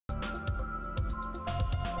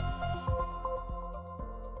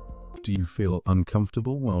Do you feel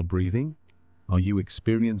uncomfortable while breathing? Are you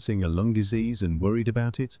experiencing a lung disease and worried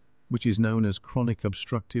about it, which is known as chronic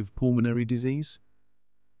obstructive pulmonary disease?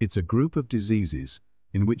 It's a group of diseases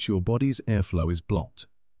in which your body's airflow is blocked,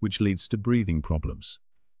 which leads to breathing problems.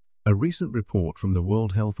 A recent report from the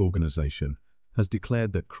World Health Organization has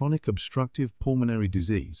declared that chronic obstructive pulmonary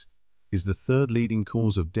disease is the third leading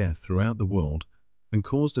cause of death throughout the world and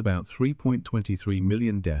caused about 3.23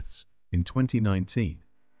 million deaths in 2019.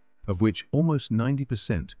 Of which almost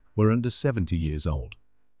 90% were under 70 years old.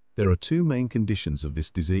 There are two main conditions of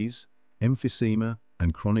this disease, emphysema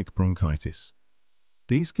and chronic bronchitis.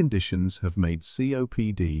 These conditions have made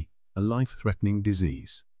COPD a life-threatening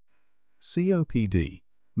disease. COPD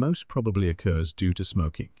most probably occurs due to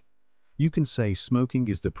smoking. You can say smoking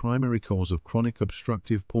is the primary cause of chronic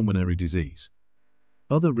obstructive pulmonary disease.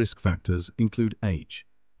 Other risk factors include age,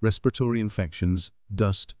 respiratory infections,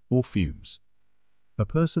 dust, or fumes. A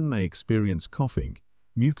person may experience coughing,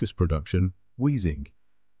 mucus production, wheezing,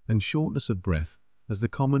 and shortness of breath as the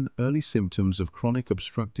common early symptoms of chronic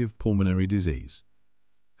obstructive pulmonary disease.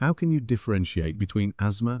 How can you differentiate between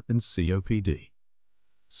asthma and COPD?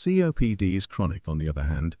 COPD is chronic, on the other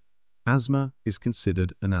hand. Asthma is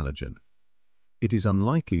considered an allergen. It is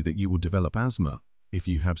unlikely that you will develop asthma if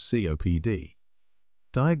you have COPD.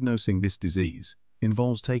 Diagnosing this disease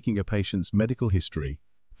involves taking a patient's medical history,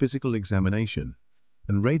 physical examination,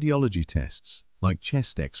 and radiology tests like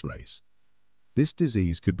chest X-rays. This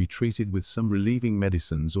disease could be treated with some relieving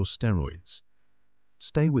medicines or steroids.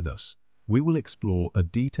 Stay with us. We will explore a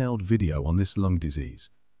detailed video on this lung disease,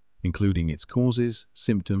 including its causes,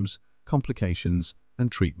 symptoms, complications,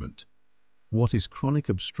 and treatment. What is chronic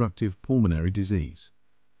obstructive pulmonary disease?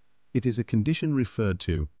 It is a condition referred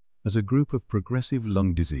to as a group of progressive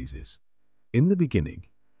lung diseases. In the beginning,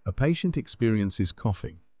 a patient experiences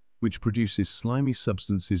coughing, which produces slimy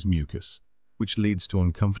substances mucus, which leads to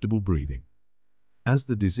uncomfortable breathing. As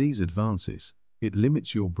the disease advances, it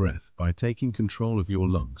limits your breath by taking control of your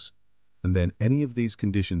lungs, and then any of these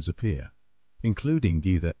conditions appear, including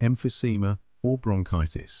either emphysema or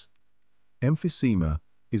bronchitis. Emphysema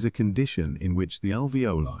is a condition in which the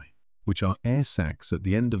alveoli, which are air sacs at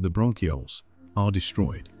the end of the bronchioles, are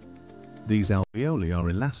destroyed. These alveoli are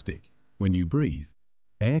elastic. When you breathe,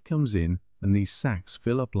 air comes in and these sacs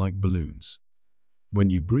fill up like balloons. When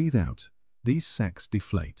you breathe out, these sacs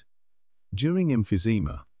deflate. During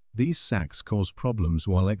emphysema, these sacs cause problems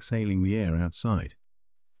while exhaling the air outside.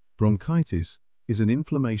 Bronchitis is an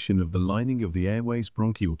inflammation of the lining of the airways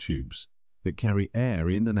bronchial tubes that carry air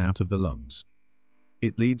in and out of the lungs.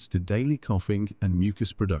 It leads to daily coughing and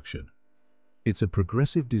mucus production. It's a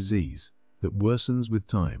progressive disease that worsens with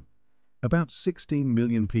time. About 16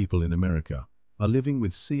 million people in America are living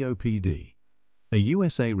with COPD. A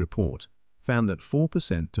USA report found that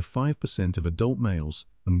 4% to 5% of adult males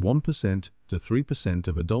and 1% to 3%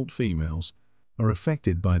 of adult females are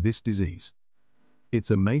affected by this disease. It's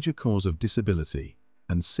a major cause of disability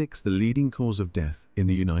and sixth leading cause of death in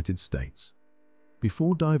the United States.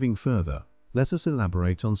 Before diving further, let us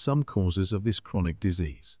elaborate on some causes of this chronic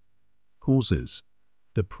disease. Causes.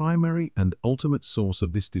 The primary and ultimate source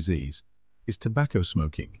of this disease is tobacco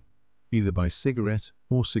smoking, either by cigarette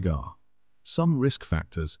or cigar. Some risk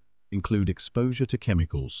factors include exposure to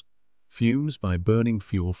chemicals, fumes by burning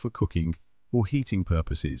fuel for cooking or heating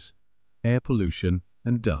purposes, air pollution,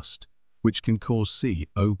 and dust, which can cause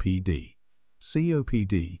COPD.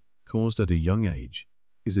 COPD, caused at a young age,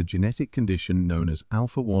 is a genetic condition known as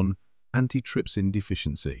alpha-1 antitrypsin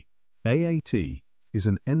deficiency. AAT is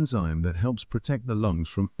an enzyme that helps protect the lungs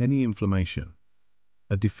from any inflammation.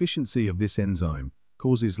 A deficiency of this enzyme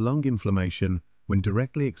causes lung inflammation when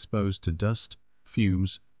directly exposed to dust,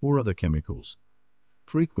 fumes, or other chemicals.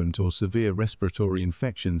 Frequent or severe respiratory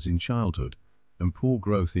infections in childhood and poor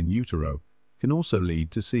growth in utero can also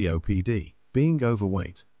lead to COPD. Being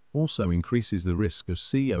overweight also increases the risk of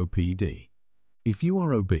COPD. If you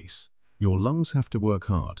are obese, your lungs have to work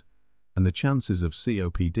hard, and the chances of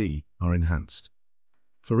COPD are enhanced.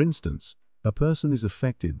 For instance, a person is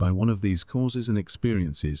affected by one of these causes and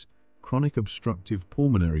experiences chronic obstructive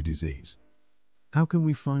pulmonary disease. How can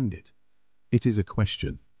we find it? It is a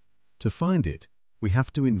question. To find it, we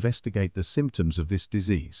have to investigate the symptoms of this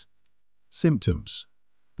disease. Symptoms.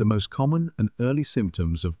 The most common and early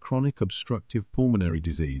symptoms of chronic obstructive pulmonary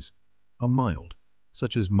disease are mild,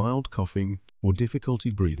 such as mild coughing or difficulty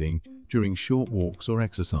breathing during short walks or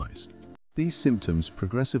exercise. These symptoms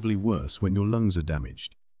progressively worsen when your lungs are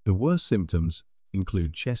damaged. The worst symptoms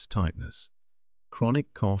include chest tightness,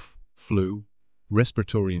 chronic cough, flu,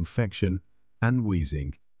 respiratory infection, and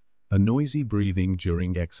wheezing, a noisy breathing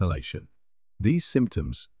during exhalation. These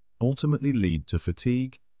symptoms ultimately lead to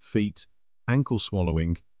fatigue, feet, ankle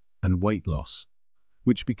swallowing, and weight loss,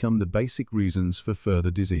 which become the basic reasons for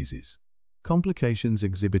further diseases. Complications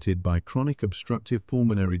exhibited by chronic obstructive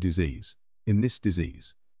pulmonary disease. In this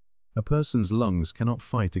disease, a person's lungs cannot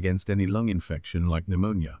fight against any lung infection like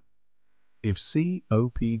pneumonia. If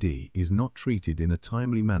COPD is not treated in a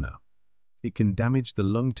timely manner, it can damage the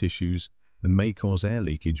lung tissues and may cause air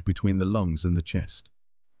leakage between the lungs and the chest.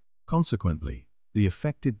 Consequently, the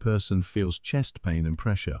affected person feels chest pain and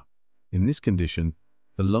pressure. In this condition,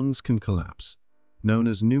 the lungs can collapse, known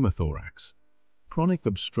as pneumothorax. Chronic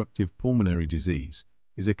obstructive pulmonary disease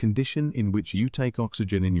is a condition in which you take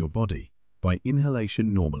oxygen in your body by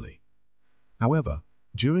inhalation normally. However,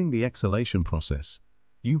 during the exhalation process,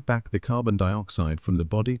 you back the carbon dioxide from the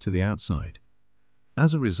body to the outside.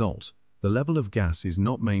 As a result, the level of gas is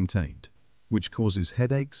not maintained, which causes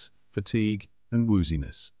headaches, fatigue, and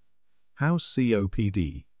wooziness. How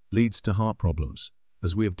COPD leads to heart problems.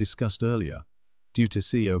 As we have discussed earlier, due to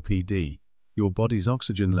COPD, your body's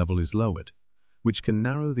oxygen level is lowered, which can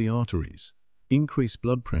narrow the arteries, increase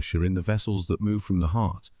blood pressure in the vessels that move from the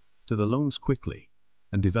heart to the lungs quickly,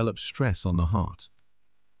 and develop stress on the heart.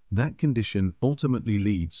 That condition ultimately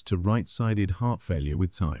leads to right-sided heart failure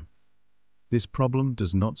with time. This problem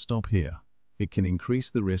does not stop here. It can increase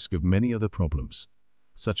the risk of many other problems,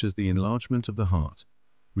 such as the enlargement of the heart,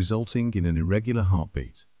 resulting in an irregular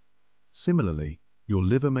heartbeat. Similarly, your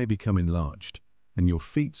liver may become enlarged, and your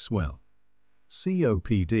feet swell.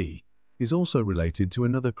 COPD is also related to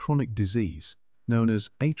another chronic disease known as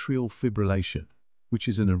atrial fibrillation, which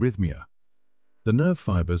is an arrhythmia. The nerve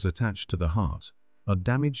fibers attached to the heart are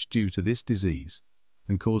damaged due to this disease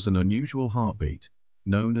and cause an unusual heartbeat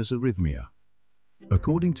known as arrhythmia.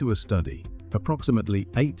 According to a study, approximately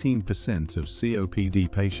 18% of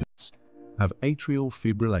COPD patients have atrial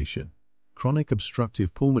fibrillation. Chronic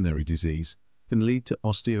obstructive pulmonary disease can lead to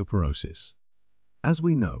osteoporosis. As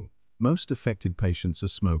we know, most affected patients are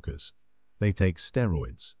smokers. They take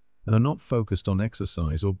steroids and are not focused on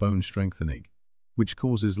exercise or bone strengthening, which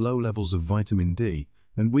causes low levels of vitamin D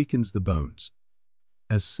and weakens the bones.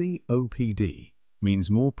 As COPD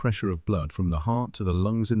means more pressure of blood from the heart to the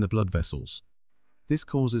lungs in the blood vessels, this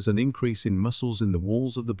causes an increase in muscles in the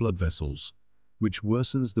walls of the blood vessels, which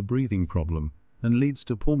worsens the breathing problem and leads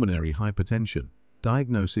to pulmonary hypertension.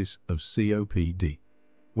 Diagnosis of COPD.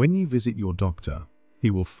 When you visit your doctor,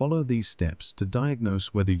 he will follow these steps to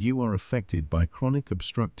diagnose whether you are affected by chronic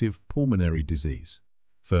obstructive pulmonary disease.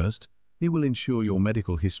 First, he will ensure your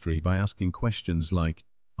medical history by asking questions like,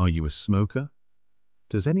 are you a smoker?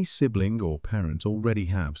 Does any sibling or parent already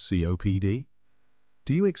have COPD?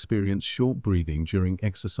 Do you experience short breathing during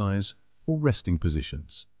exercise or resting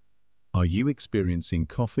positions? Are you experiencing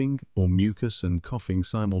coughing or mucus and coughing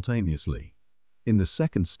simultaneously? In the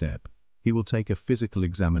second step, he will take a physical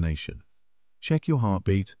examination, check your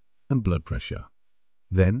heartbeat and blood pressure.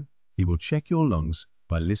 Then, he will check your lungs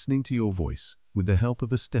by listening to your voice with the help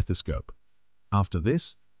of a stethoscope. After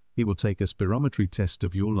this, he will take a spirometry test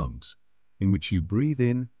of your lungs, in which you breathe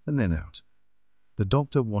in and then out. The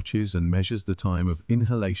doctor watches and measures the time of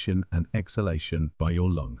inhalation and exhalation by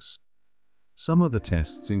your lungs. Some other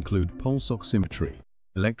tests include pulse oximetry,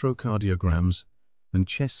 electrocardiograms, and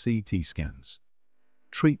chest CT scans.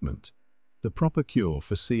 Treatment. The proper cure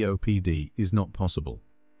for COPD is not possible,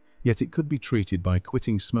 yet it could be treated by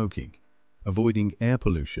quitting smoking, avoiding air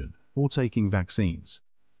pollution, or taking vaccines.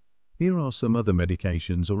 Here are some other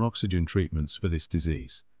medications or oxygen treatments for this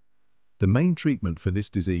disease. The main treatment for this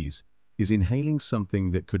disease is inhaling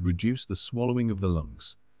something that could reduce the swallowing of the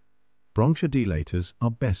lungs. Bronchodilators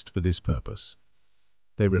are best for this purpose.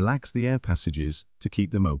 They relax the air passages to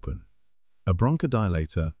keep them open. A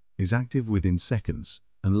bronchodilator is active within seconds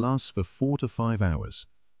and lasts for 4 to 5 hours,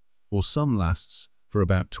 or some lasts for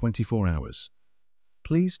about 24 hours.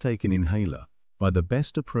 Please take an inhaler by the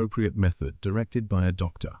best appropriate method directed by a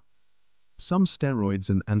doctor. Some steroids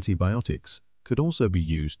and antibiotics could also be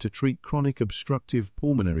used to treat chronic obstructive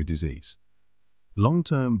pulmonary disease.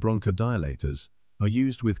 Long-term bronchodilators are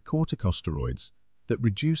used with corticosteroids that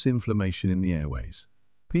reduce inflammation in the airways.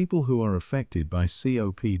 People who are affected by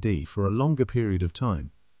COPD for a longer period of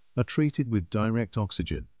time are treated with direct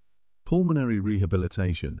oxygen. Pulmonary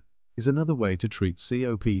rehabilitation is another way to treat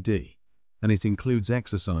COPD, and it includes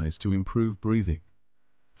exercise to improve breathing.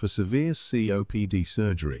 For severe COPD,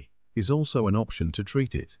 surgery is also an option to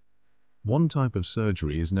treat it. One type of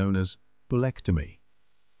surgery is known as bulectomy.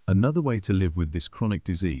 Another way to live with this chronic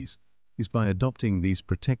disease is by adopting these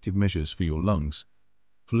protective measures for your lungs.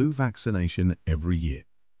 Flu vaccination every year.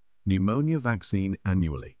 Pneumonia vaccine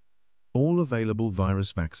annually. All available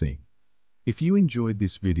virus vaccine. If you enjoyed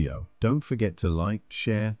this video, don't forget to like,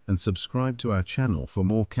 share, and subscribe to our channel for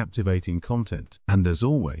more captivating content. And as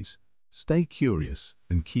always, stay curious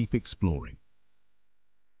and keep exploring.